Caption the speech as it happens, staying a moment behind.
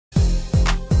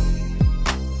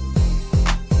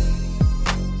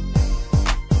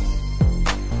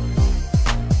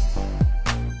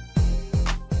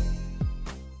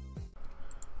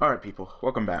Alright people,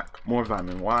 welcome back. More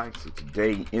Vitamin Y. So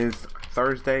today is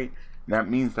Thursday, and that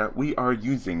means that we are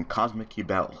using Cosmic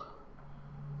Yubel.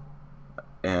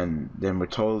 And then we're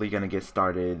totally gonna get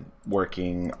started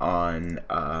working on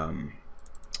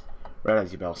Red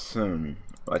Eyes Yubel soon.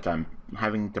 Like, I'm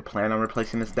having to plan on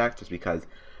replacing this deck just because,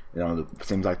 you know, it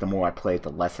seems like the more I play it,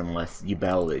 the less and less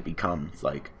Yubel it becomes.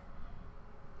 Like,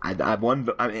 I mean,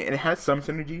 it has some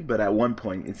synergy, but at one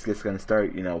point it's just gonna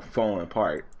start, you know, falling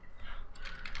apart.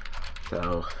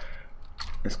 So,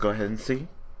 let's go ahead and see.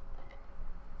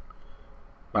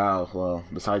 Wow, well,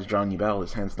 besides drawing Yubel,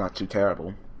 his hand's not too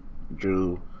terrible.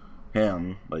 Drew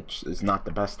him, which is not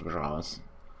the best of draws.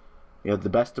 You have the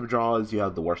best of draws, you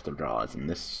have the worst of draws, and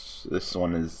this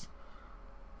one is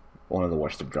one of the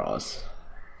worst of draws.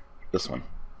 This one.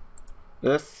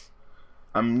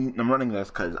 I'm running this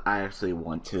because I actually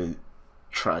want to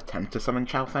attempt to summon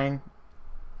Chao Fang.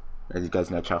 As you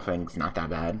guys know, Chao Fang's not that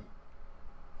bad.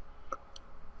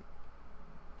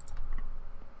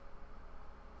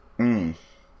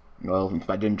 Well, if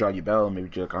I didn't draw Yubel, maybe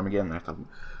Jerk Armageddon. Like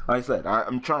I said,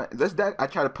 I'm trying this deck. I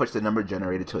try to push the number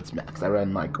generator to its max. I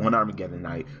ran like one Armageddon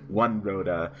night, one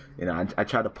Rhoda. You know, I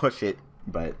try to push it,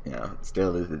 but you know,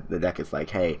 still the deck is like,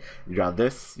 hey, you draw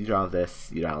this, you draw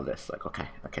this, you draw this. Like,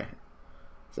 okay.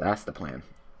 So that's the plan.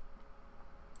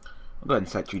 I'll go ahead and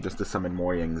set you just to summon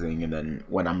more Yangzing, and then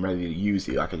when I'm ready to use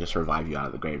you, I can just revive you out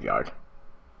of the graveyard.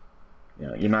 You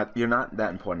know, you're not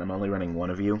that important. I'm only running one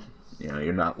of you. You know,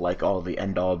 you're not like all the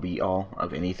end all be all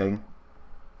of anything.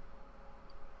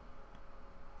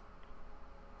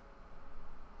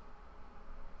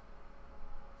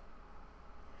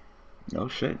 No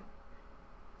shit.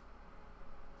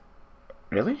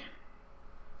 Really?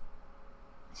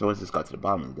 So what's this got to the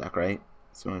bottom of the deck, right?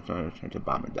 So I'm trying to return to the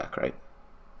bottom of the deck, right?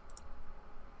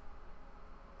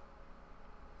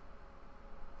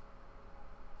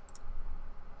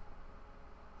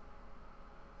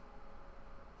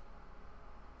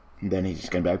 And then he's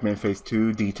just gonna back in phase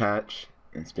 2, detach,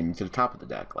 and spin to the top of the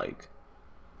deck. Like,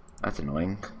 that's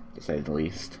annoying, to say the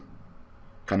least.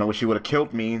 Kinda wish he would have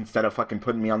killed me instead of fucking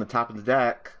putting me on the top of the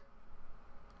deck.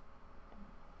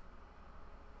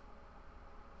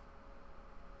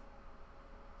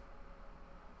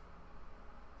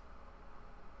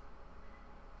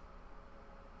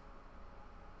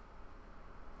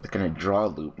 They're gonna draw a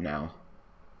loop now.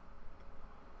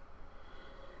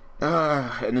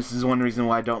 And this is one reason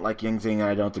why I don't like Yangzing and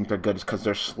I don't think they're good, is because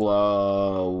they're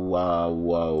slow.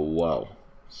 Whoa.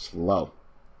 Slow.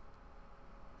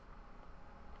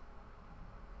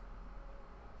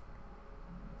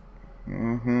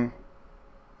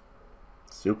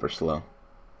 Super slow.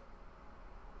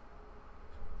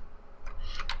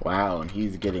 Wow, and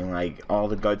he's getting like all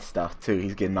the good stuff too.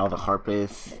 He's getting all the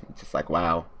Harpus. It's just like,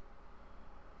 wow.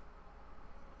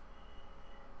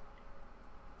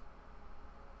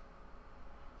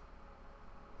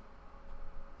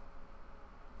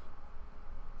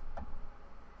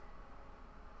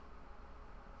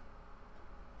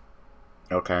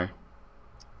 Okay.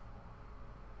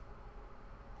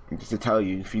 And just to tell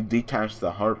you, if you detach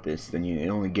the Harpus, then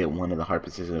you only get one of the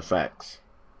Harpus's effects.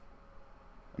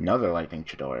 Another Lightning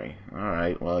Chidori.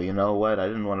 Alright, well, you know what? I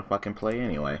didn't want to fucking play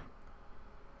anyway.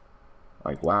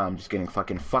 Like, wow, I'm just getting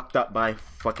fucking fucked up by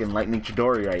fucking Lightning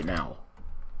Chidori right now.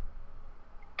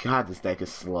 God, this deck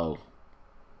is slow.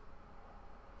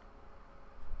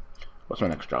 What's my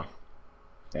next draw?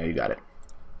 Yeah, you got it.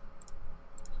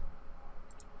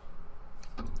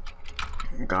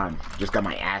 God, just got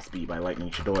my ass beat by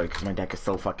Lightning Chidori because my deck is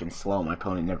so fucking slow. My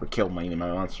opponent never killed any of my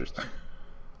monsters.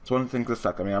 It's one of the things that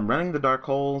suck. I mean, I'm running the Dark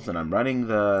Holes and I'm running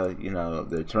the, you know,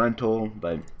 the Torrential,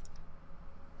 but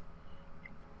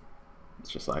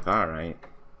it's just like, alright.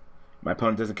 My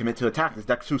opponent doesn't commit to attack. This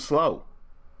deck's too slow.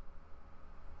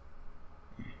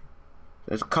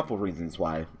 There's a couple reasons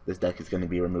why this deck is going to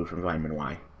be removed from Vitamin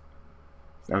Y.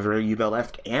 It's not very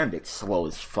Yubel-esque and it's slow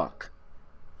as fuck.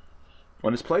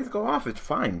 When his plays go off, it's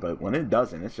fine, but when it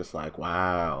doesn't, it's just like,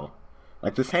 wow.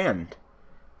 Like this hand.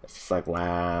 It's just like,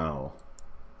 wow.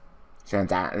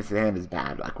 This hand is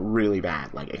bad, like really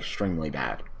bad, like extremely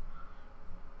bad.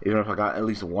 Even if I got at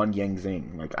least one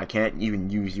Yangzing, like I can't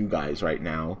even use you guys right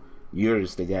now. You're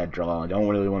just the dead draw. I don't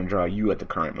really want to draw you at the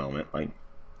current moment. Like,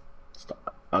 it's the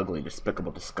ugly,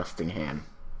 despicable, disgusting hand.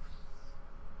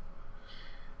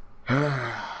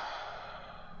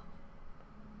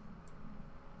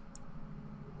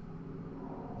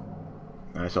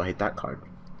 I also hate that card.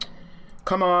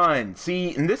 Come on,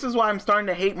 see, and this is why I'm starting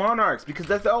to hate Monarchs, because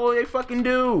that's all they fucking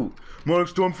do. Monarch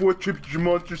Stormforth, tribute your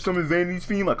monster, summon Vanity's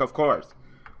Fiend, like, of course.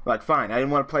 Like, fine, I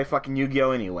didn't want to play fucking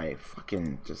Yu-Gi-Oh! Anyway.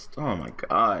 Fucking just, oh my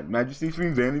god. Majesty's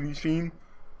Fiend, Vanity's Fiend.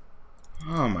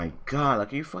 Oh my god,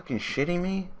 like, are you fucking shitting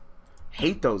me?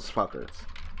 Hate those fuckers.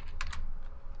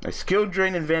 My skill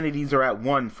drain and vanities are at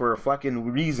 1 for a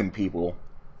fucking reason, people.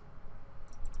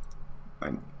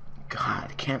 My god,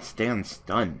 I can't stand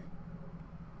stun.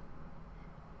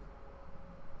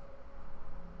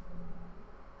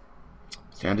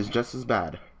 This hand is just as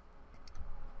bad.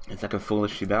 It's like a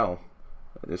foolish Yubel.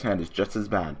 This hand is just as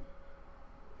bad.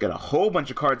 Got a whole bunch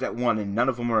of cards at 1 and none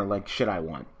of them are like shit I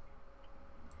want.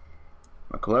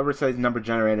 Like whoever says number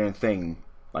generator and thing,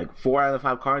 like 4 out of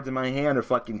 5 cards in my hand are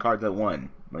fucking cards at 1.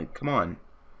 Like, come on.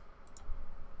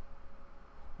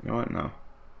 You know what? No.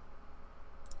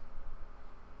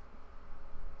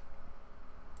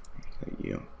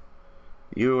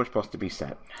 You were supposed to be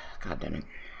set. God damn it.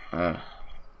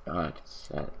 God,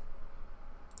 set.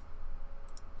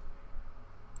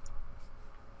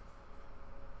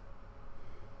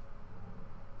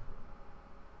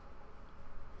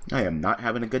 I am not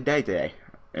having a good day today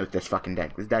with this fucking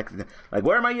deck. This deck is like,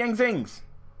 where are my Yang Zings?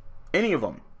 Any of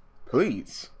them,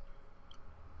 please.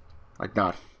 Like,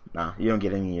 nah, you don't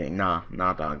get any Yang. Nah,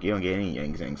 dog, you don't get any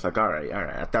Yang Zings. Like, all right.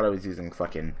 I thought I was using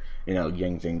fucking, you know,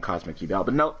 Yang Zing Cosmic Yubel,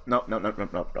 but nope. Wow,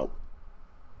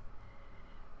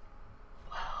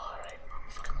 all right, I'm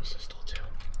fucking lose this duel too.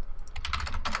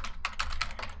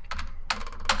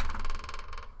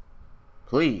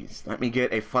 Please let me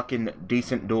get a fucking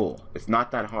decent duel. It's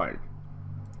not that hard.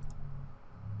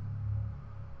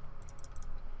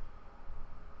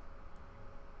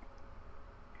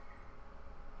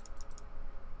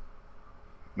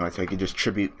 No, so I could just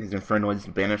tribute his Infernoids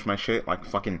and banish my shit. Like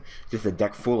fucking just a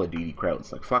deck full of DD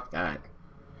Crows. Like fuck that.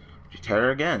 Just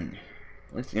terror again.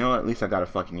 At least, you know what? At least I got a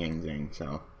fucking Yang Zing.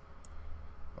 So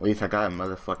at least I got a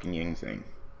motherfucking Yang Zing.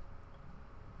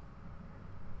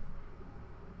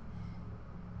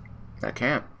 I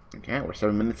can't. We're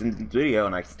 7 minutes into the video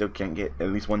and I still can't get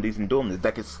at least one decent duel. And this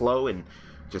deck is slow and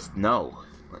just no.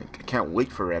 Like I can't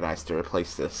wait for Red Eyes to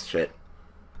replace this shit.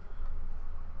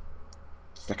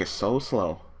 This deck is so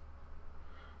slow.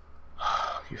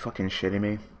 You fucking shitting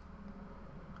me?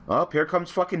 Oh, here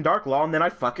comes fucking Dark Law, and then I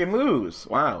fucking lose.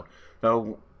 Wow.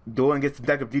 So, dueling against the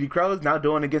deck of DD Crows, now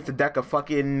dueling against the deck of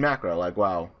fucking Macro. Like,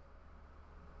 wow.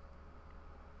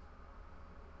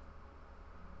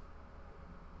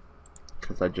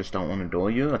 Because I just don't want to duel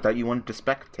you? I thought you wanted to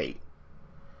spectate.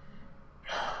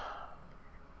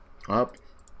 Up.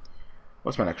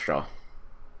 What's my next draw?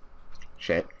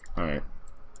 Shit. Alright.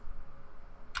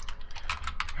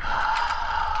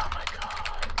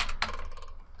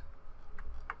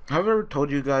 Have I ever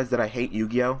told you guys that I hate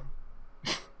Yu-Gi-Oh?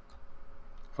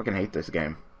 Fucking hate this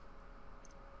game.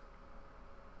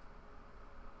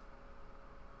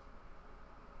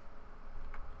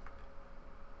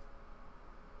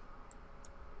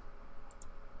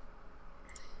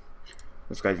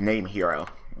 This guy's name Hero.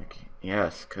 Like,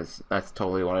 yes, because that's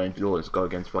totally what I do is go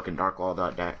against fucking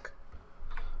Darklaw.deck.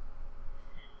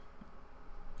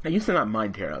 I used to not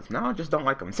mind Heroes. Now I just don't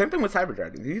like them. Same thing with Cyber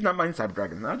Dragons. He's not mind Cyber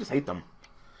Dragons. Now I just hate them.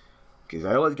 Because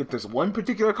I always get this one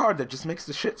particular card that just makes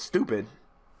the shit stupid.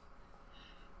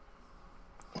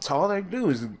 That's all they do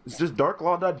is it's just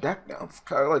Darklaw.deck now. It's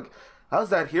kind of like, how's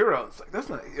that Heroes? Like, that's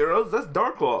not Heroes, that's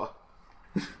Darklaw.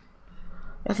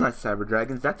 That's not Cyber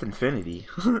Dragons, that's Infinity.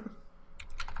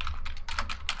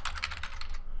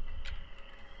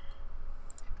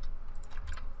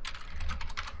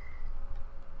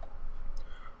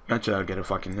 Actually, I'll get a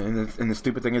fucking... And the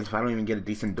stupid thing is, if I don't even get a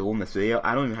decent duel in this video,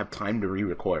 I don't even have time to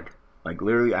re-record. Like,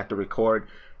 literally, I have to record,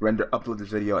 render, upload this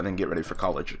video, and then get ready for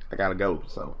college. I gotta go,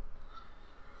 so...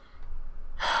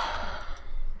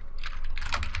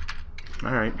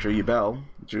 Alright, drew Yubel.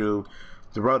 Drew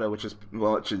Zerota, which is...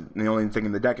 Well, the only thing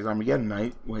in the deck is Armageddon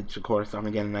Knight, which, of course,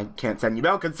 Armageddon Knight can't send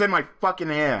Yubel, can send my fucking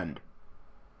hand!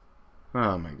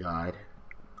 Oh my god.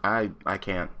 I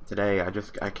can't. Today,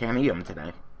 I can't eat them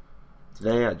today.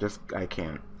 Today, I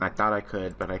can't. I thought I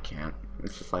could, but I can't.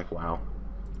 It's just like, wow.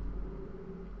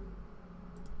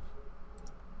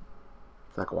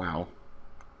 It's like, wow.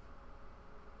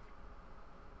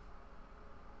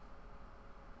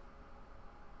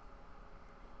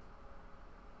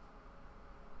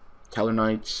 Teller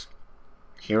Knights,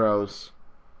 Heroes,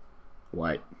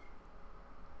 what?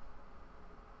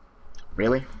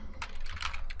 Really?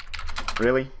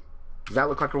 Really? Does that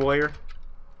look like a warrior?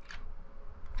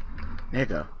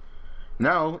 Nigga.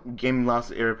 No, game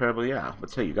lost irreparably, yeah.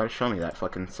 But hey, you gotta show me that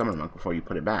fucking Summer Monk before you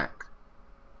put it back.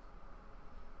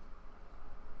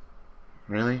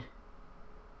 Really?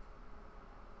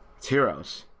 It's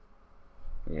Heroes.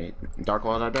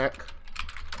 Darklaw.deck?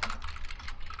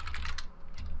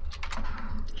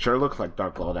 Sure looks like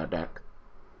Darklaw.deck.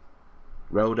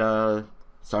 Rhoda,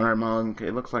 Sunray Monk,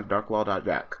 it looks like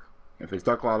Darklaw.deck. If it's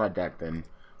Darklaw.deck, then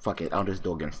fuck it, I'll just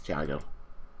duel against Tiago.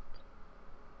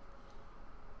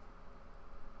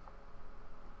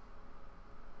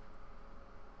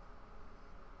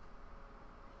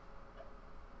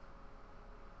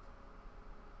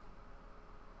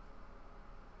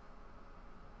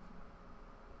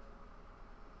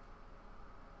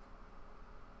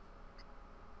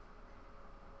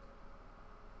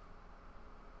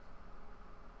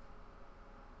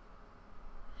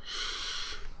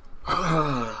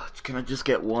 Can I just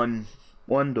get one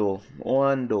duel?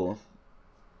 One duel.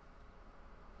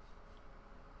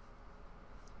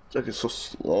 It's so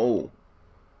slow.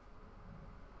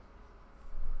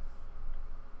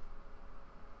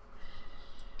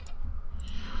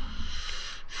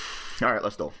 Alright,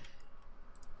 let's duel.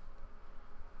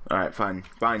 Alright, fine.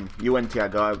 Fine. You win,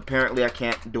 Tiago. Apparently I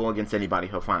can't duel against anybody.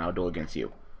 Oh, fine, I'll duel against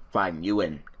you. Fine, you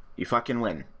win. You fucking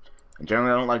win. And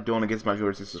generally I don't like dueling against my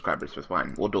viewers and subscribers, but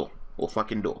fine. We'll duel. We'll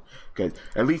fucking duel. Because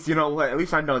at least, you know what, at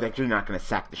least I know that you're not going to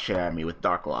sack the shit out of me with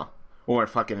Darklaw. Or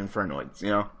fucking Infernoids, you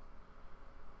know?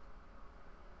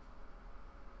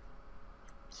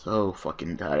 So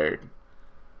fucking tired.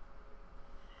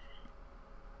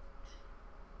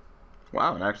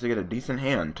 Wow, and I actually get a decent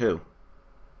hand, too.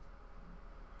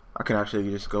 I can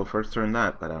actually just go first turn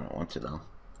that, but I don't want to, though.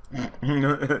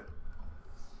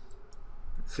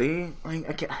 See?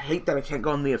 Like, I hate that I can't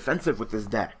go on the offensive with this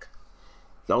deck.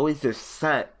 It's always just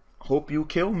set. Hope you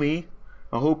kill me.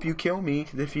 I hope you kill me,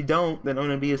 because if you don't, then I'm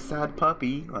going to be a sad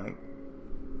puppy. Like,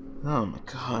 oh my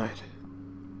god.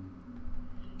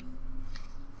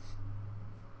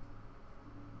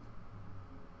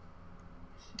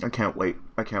 I can't wait.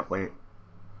 I can't wait.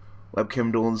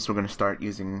 Webcam duels, we're going to start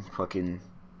using fucking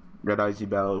Red Eyes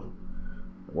Yubel.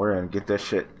 We're going to get this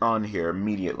shit on here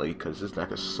immediately, because this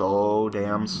deck is so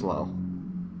damn slow.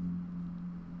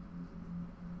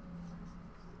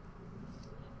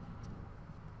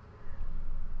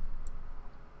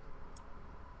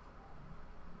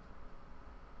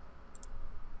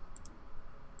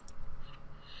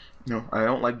 No, I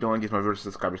don't like doing against my viewers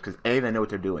and subscribers because A, they know what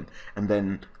they're doing, and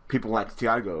then people like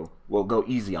Tiago will go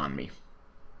easy on me.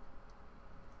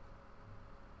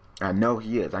 I know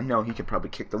he is. I know he could probably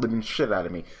kick the living shit out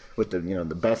of me with the, you know,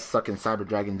 the best sucking Cyber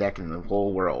Dragon deck in the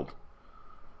whole world.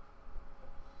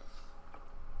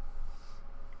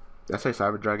 Did I say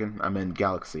Cyber Dragon? I'm in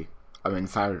Galaxy. I'm in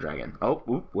Cyber Dragon. Oh,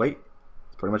 oop, wait.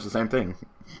 It's pretty much the same thing.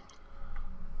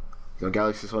 So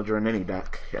Galaxy Soldier in any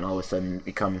deck, and all of a sudden it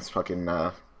becomes fucking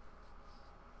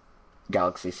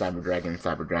Galaxy Cyber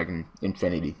Dragon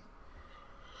Infinity.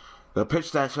 The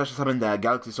pitch that special summon that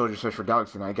Galaxy Soldier search for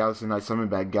Galaxy Knight. Galaxy Knight summon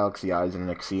back Galaxy Eyes and an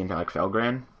XC into like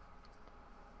Felgran.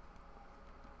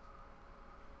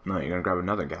 No, you're gonna grab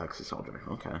another Galaxy Soldier.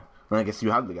 Okay. Well, I guess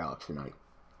you have the Galaxy Knight.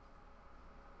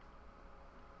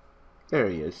 There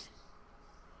he is.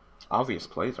 Obvious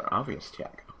plays are obvious,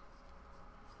 Tiago.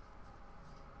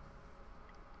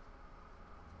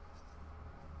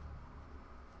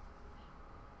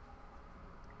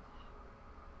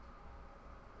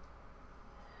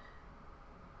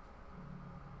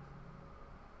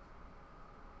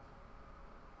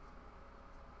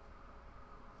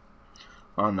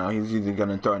 Oh no, he's either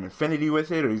gonna throw an Infinity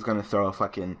with it, or he's gonna throw a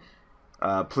fucking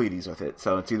Pleiades with it.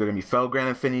 So it's either gonna be Felgran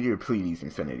Infinity or Pleiades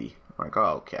Infinity. Like,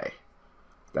 oh, okay.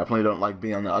 Definitely don't like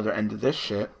being on the other end of this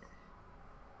shit.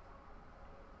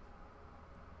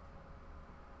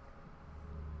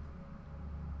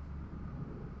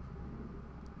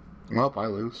 Well, I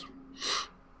lose.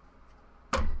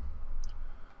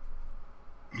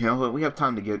 You know what? We have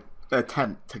time to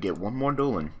attempt to get one more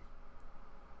duel in.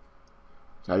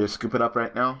 So I just scoop it up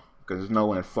right now? Because there's no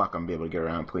way in fuck I'm gonna be able to get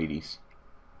around Pleiades.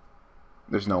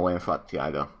 There's no way in fuck,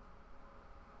 Tiago.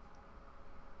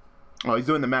 Oh, he's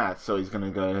doing the math, so he's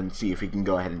gonna go ahead and see if he can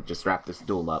go ahead and just wrap this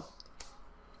duel up.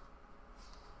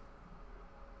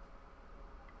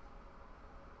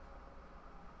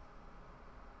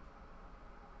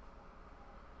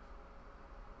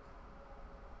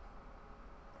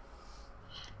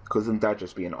 Couldn't that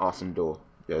just be an awesome duel?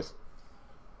 Just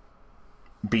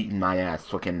beating my ass,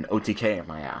 fucking OTK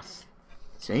my ass.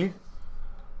 See?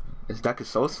 This deck is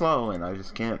so slow, and I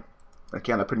just can't. I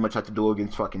pretty much have to duel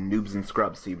against fucking noobs and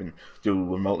scrubs to even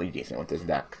do remotely decent with this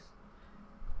deck.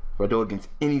 If I duel against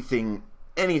anything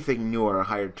newer or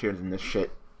higher tier than this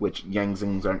shit, which Yang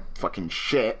Zings aren't fucking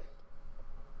shit,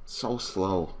 so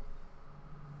slow.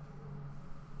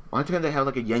 Why can't they have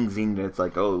like a Yang Zing that's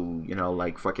like, oh, you know,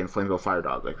 like fucking Flamebow Fire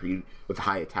Dog, like with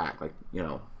high attack, like, you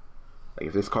know. Like,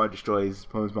 if this card destroys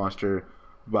opponent's monster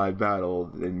by battle,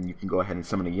 then you can go ahead and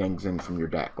summon a Yang Zing from your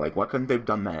deck. Like, why couldn't they have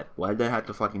done that? Why did they have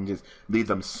to fucking just leave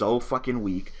them so fucking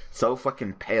weak, so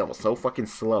fucking pale, so fucking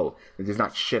slow that there's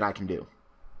not shit I can do?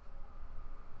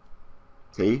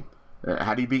 See?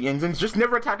 How do you beat Yang Zings? Just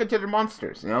never attack into their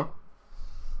monsters, you know?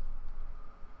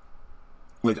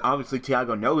 Which, obviously,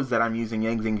 Tiago knows that I'm using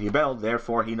Yang Zing Yubel,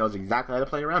 therefore he knows exactly how to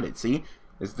play around it. See?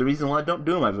 It's the reason why I don't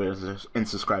do my videos and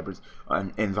subscribers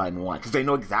in Vitamin Y. Because they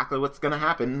know exactly what's going to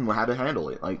happen and how to handle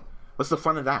it. Like, what's the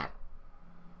fun of that?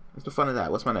 What's the fun of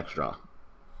that? What's my next draw?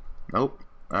 Nope.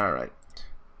 Alright.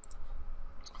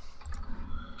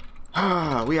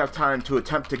 We have time to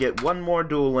attempt to get one more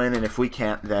duel in, and if we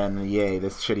can't, then yay,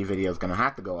 this shitty video is going to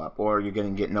have to go up. Or you're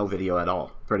going to get no video at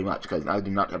all, pretty much, because I do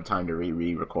not have time to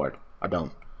re-record. I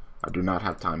don't. I do not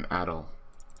have time at all.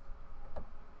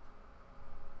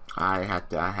 I had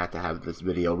to have this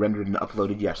video rendered and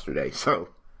uploaded yesterday, so.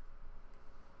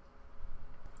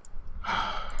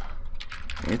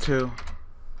 Me too.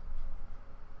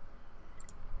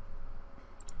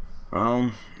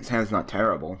 Well, his hand's not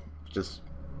terrible. Just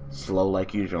slow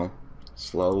like usual.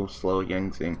 Slow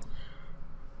Yang Zing.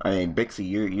 I mean, Bixie,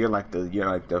 you're like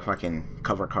the fucking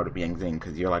cover card of Yang Zing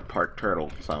because you're like part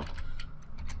turtle, so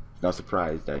no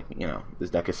surprise that, you know, this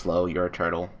deck is slow. You're a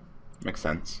turtle. Makes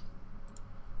sense.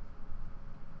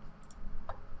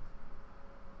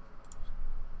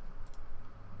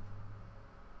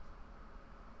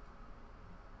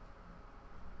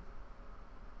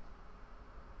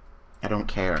 I don't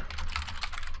care.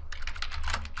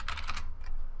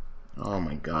 Oh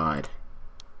my god.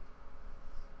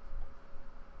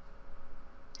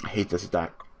 I hate this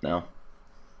deck. No.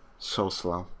 So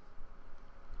slow.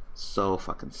 So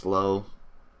fucking slow.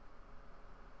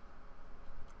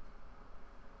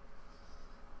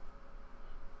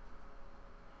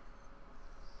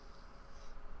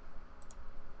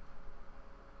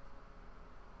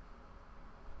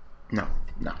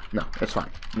 No, it's fine.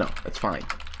 No, it's fine.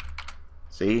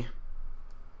 See?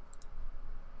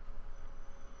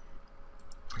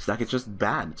 It's like it's just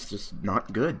bad. It's just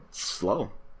not good. It's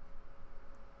slow.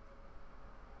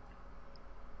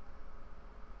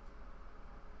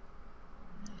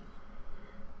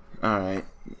 Alright.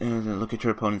 Look at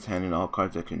your opponent's hand and all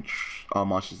cards that can all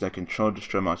monsters that control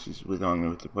destroy monsters with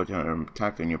the potential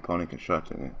attack, and your opponent can shut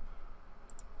it.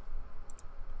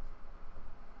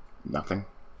 Nothing.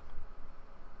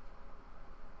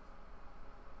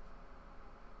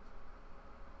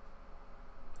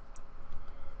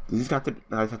 These guys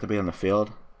have to be on the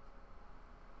field.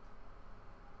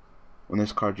 When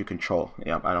this card you control.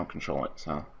 Yep, I don't control it,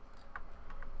 so.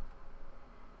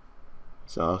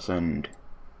 So I'll send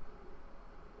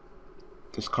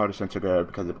this card to Centigrade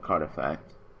because of a card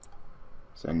effect.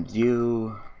 Send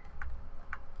you.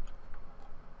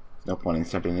 No point in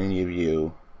sending any of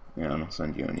you. Yeah, I'll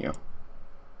send you and you.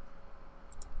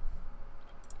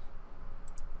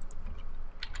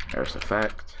 There's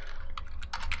effect.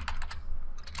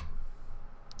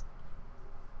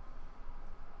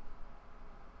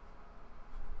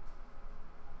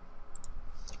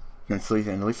 And at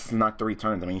least it's not 3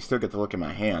 turns. I mean, you still get to look at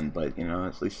my hand, but, you know,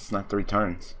 at least it's not 3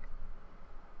 turns.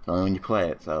 It's only when you play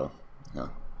it, so, you know.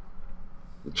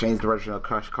 The change the original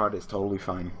crush card is totally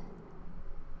fine.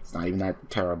 It's not even that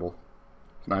terrible.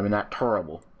 It's not even that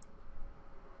terrible.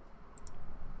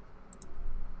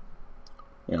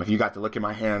 You know, if you got to look at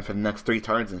my hand for the next 3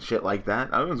 turns and shit like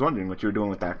that, I was wondering what you were doing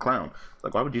with that clown.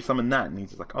 Like, why would you summon that? And he's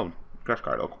just like, oh, crush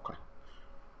card, oh, okay.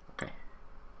 Okay.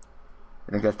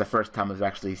 I think that's the first time I've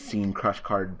actually seen Crush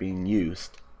Card being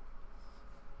used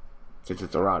since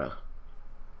it's errata.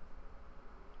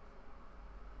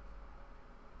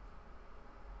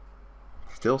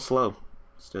 Still slow.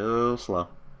 Still slow.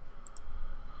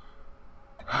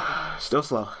 Still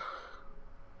slow.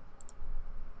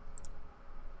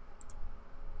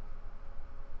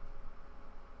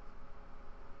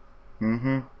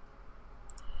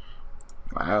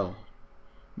 Wow.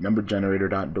 Number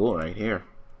generator.duel right here.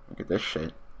 Look at this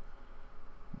shit.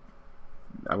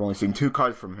 I've only seen 2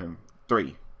 cards from him.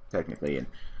 3, technically, and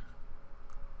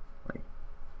like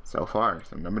so far,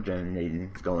 some number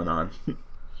generating is going on.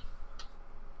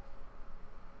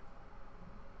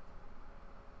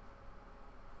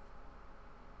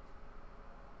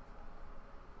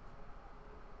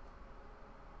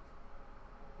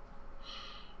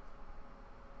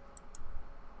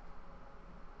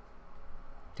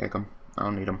 Take him. I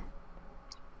don't need him.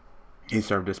 He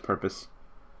served his purpose.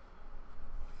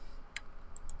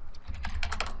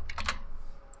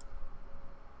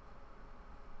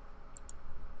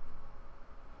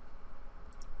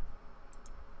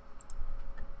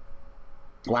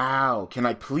 Wow, can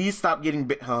I please stop getting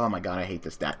bit? Oh my god, I hate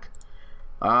this deck.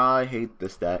 I hate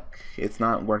this deck. It's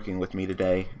not working with me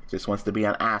today. It just wants to be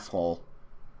an asshole.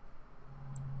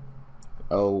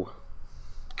 Oh,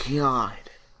 God.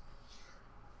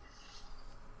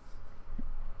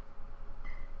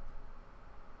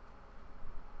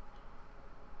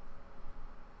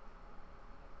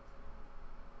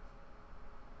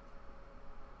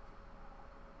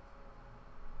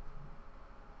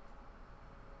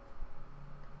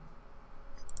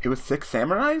 It was 6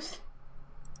 samurais?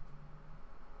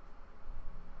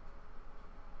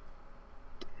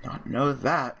 Did not know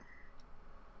that.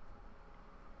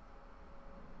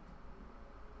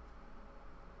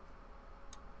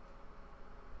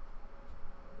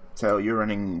 So you're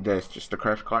running this just to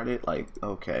crush card it? Like,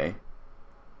 okay.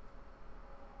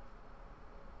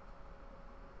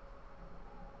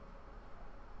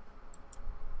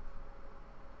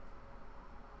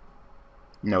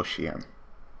 No Shion.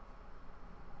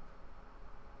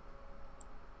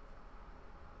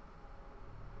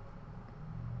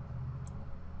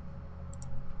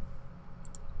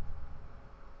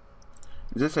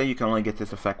 Does it say you can only get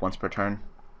this effect once per turn?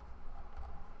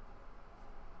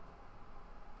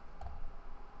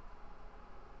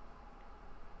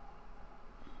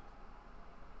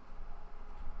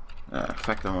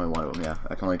 Effect only one of them, yeah.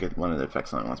 I can only get one of the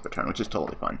effects only once per turn, which is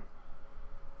totally fine.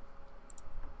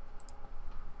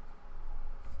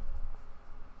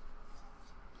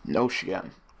 No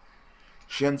Shion.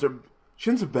 Shions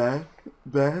are bad.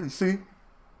 Bad, you see?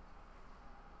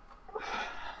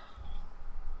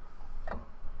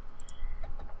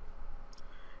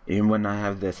 Even when I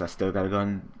have this, I still gotta go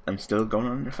on, I'm still going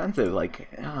on defensive. Like,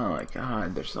 oh my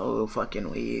god, they're so fucking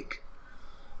weak.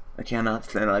 I cannot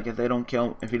stand, like, if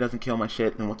he doesn't kill my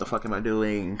shit, then what the fuck am I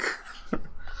doing?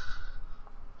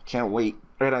 Can't wait.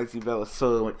 Red Eyes Yubel is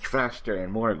so much faster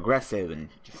and more aggressive and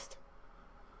just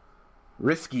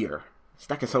riskier. This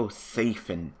deck is so safe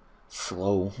and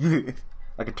slow.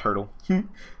 Like a turtle.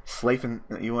 Safe and,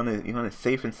 you want a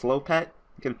safe and slow pet?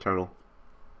 Get a turtle.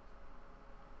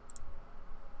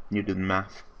 You do the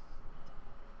math.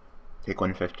 Take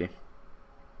 150.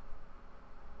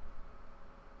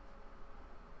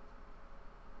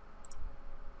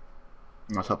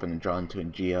 I was hoping to draw into a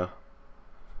Gia.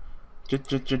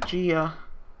 Gia.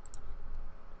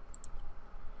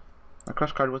 My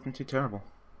crush card wasn't too terrible.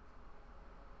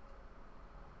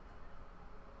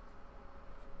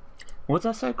 What's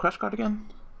that say? Crush card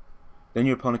again? Then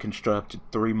your opponent can destroy up to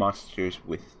 3 monsters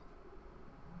with...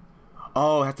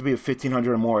 Oh, it has to be a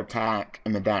 1500 or more attack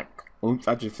in the deck. Oops,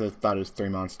 I just thought it was 3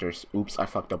 monsters. Oops, I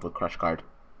fucked up with crush card.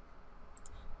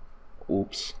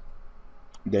 Oops.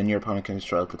 Then your opponent can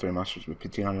destroy up to 3 monsters with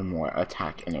 1500 or more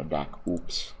attack in their deck.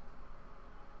 Oops.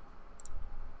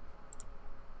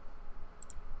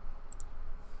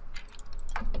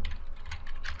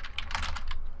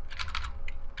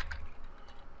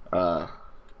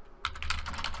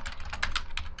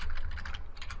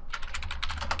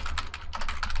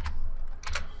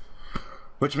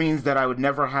 Which means that I would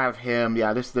never have him.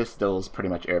 Yeah, this still is pretty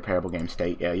much irreparable game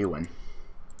state. Yeah, you win.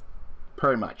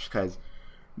 Pretty much, because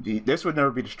this would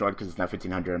never be destroyed because it's not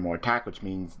 1500 or more attack, which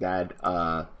means that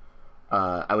I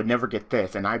would never get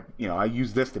this, and I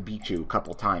used this to beat you a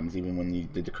couple times, even when you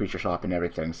did the creature swap and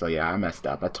everything. So yeah, I messed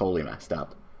up. I totally messed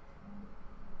up.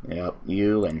 Yep,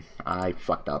 you and I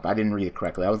fucked up. I didn't read it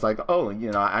correctly. I was like, oh,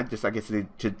 I guess to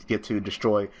get to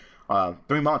destroy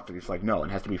 3 monsters. It's like, no,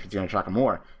 it has to be 1500 attack or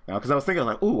more. Because I was thinking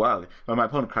like, ooh, wow, when my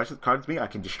opponent cards me, I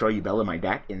can destroy Yubel in my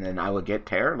deck, and then I will get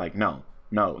Terror. Like, no,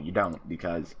 you don't,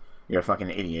 because you're a fucking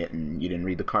idiot and you didn't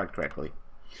read the card correctly.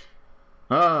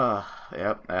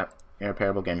 Yep,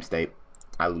 irreparable game state.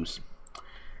 I lose.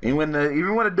 Even when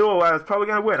a duel I was probably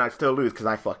gonna win, I still lose because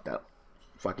I fucked up.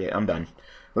 Fuck it, I'm done.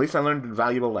 At least I learned a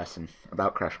valuable lesson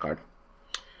about Crush Card.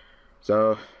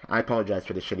 So, I apologize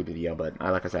for this shitty video, but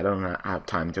like I said, I don't have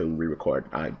time to re-record.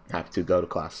 I have to go to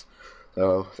class.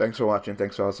 So, thanks for watching.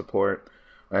 Thanks for all the support.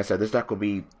 Like I said, this deck will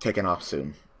be taken off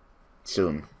soon.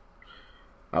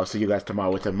 I'll see you guys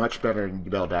tomorrow with a much better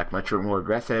Yubel deck. Much more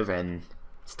aggressive and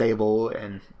stable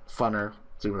and funner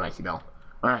Supervise Yubel.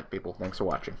 Alright, people. Thanks for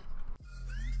watching.